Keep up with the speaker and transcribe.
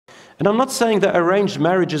And I'm not saying that arranged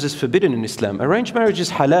marriages is forbidden in Islam. Arranged marriage is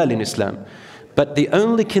halal in Islam. But the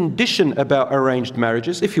only condition about arranged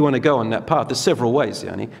marriages, if you want to go on that path, there's several ways,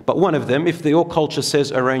 yani. But one of them, if your culture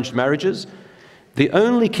says arranged marriages, the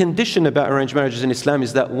only condition about arranged marriages in Islam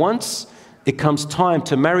is that once it comes time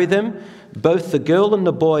to marry them, both the girl and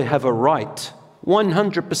the boy have a right,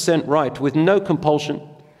 100% right, with no compulsion,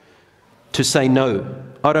 to say no,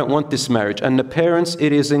 I don't want this marriage. And the parents,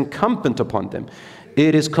 it is incumbent upon them.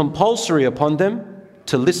 It is compulsory upon them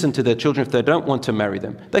to listen to their children if they don't want to marry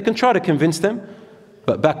them. They can try to convince them,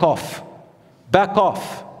 but back off. Back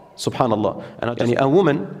off. Subhanallah. And a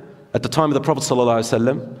woman at the time of the Prophet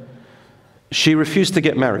ﷺ, she refused to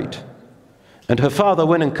get married. And her father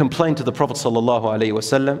went and complained to the Prophet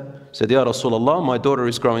ﷺ, said, Ya Rasulullah, my daughter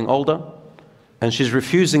is growing older and she's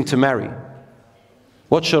refusing to marry.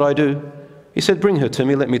 What should I do? He said, bring her to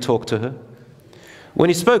me, let me talk to her. When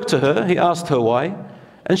he spoke to her, he asked her why.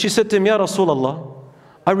 And she said to him, Ya Rasulullah,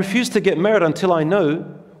 I refuse to get married until I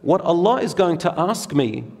know what Allah is going to ask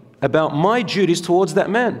me about my duties towards that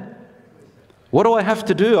man. What do I have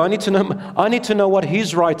to do? I need to know what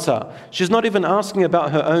his rights are. She's not even asking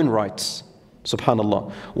about her own rights.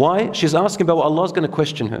 Subhanallah. Why? She's asking about what Allah is going to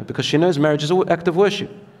question her, because she knows marriage is an act of worship.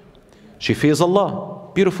 She fears Allah.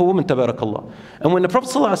 Beautiful woman, tabarakallah. And when the Prophet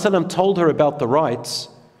ﷺ told her about the rights,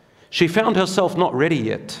 she found herself not ready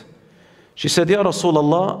yet. She said, Ya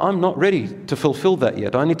Rasulullah, I'm not ready to fulfill that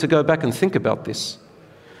yet. I need to go back and think about this.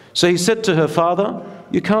 So he said to her father,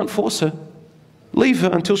 you can't force her. Leave her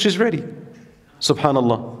until she's ready.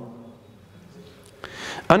 Subhanallah.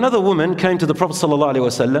 Another woman came to the Prophet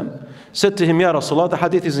ﷺ, said to him, Ya Rasulullah, the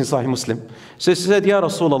hadith is in Sahih Muslim. So she said, Ya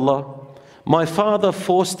Rasulullah, my father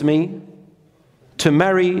forced me to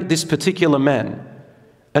marry this particular man,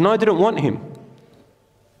 and I didn't want him.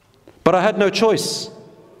 But I had no choice.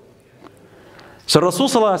 So Rasul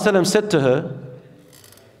ﷺ said to her,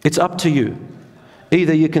 it's up to you.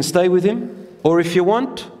 Either you can stay with him, or if you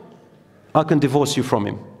want, I can divorce you from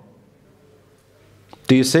him.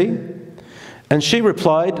 Do you see? And she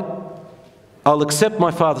replied, I'll accept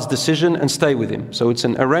my father's decision and stay with him. So it's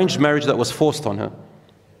an arranged marriage that was forced on her.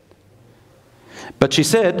 But she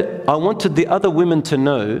said, I wanted the other women to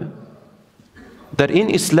know that in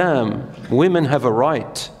Islam, women have a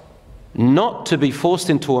right not to be forced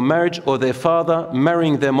into a marriage or their father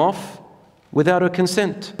marrying them off without her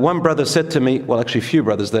consent. One brother said to me, well actually a few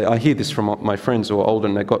brothers, I hear this from my friends who are older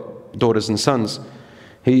and they've got daughters and sons.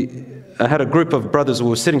 I had a group of brothers who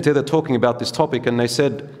were sitting together talking about this topic, and they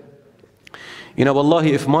said, you know,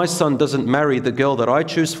 wallahi, if my son doesn't marry the girl that I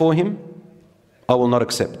choose for him, I will not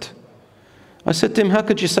accept. I said to him, how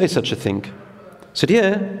could you say such a thing? He said,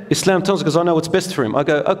 yeah, Islam tells us because I know what's best for him. I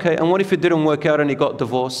go, okay, and what if it didn't work out and he got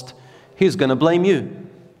divorced? He's going to blame you.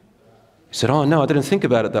 He said, oh no, I didn't think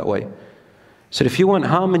about it that way. He said, if you want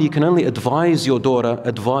harmony, you can only advise your daughter,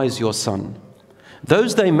 advise your son.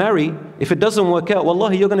 Those they marry, if it doesn't work out,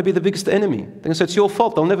 wallahi, you're going to be the biggest enemy. They're going to say, it's your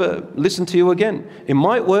fault, they'll never listen to you again. It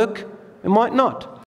might work, it might not.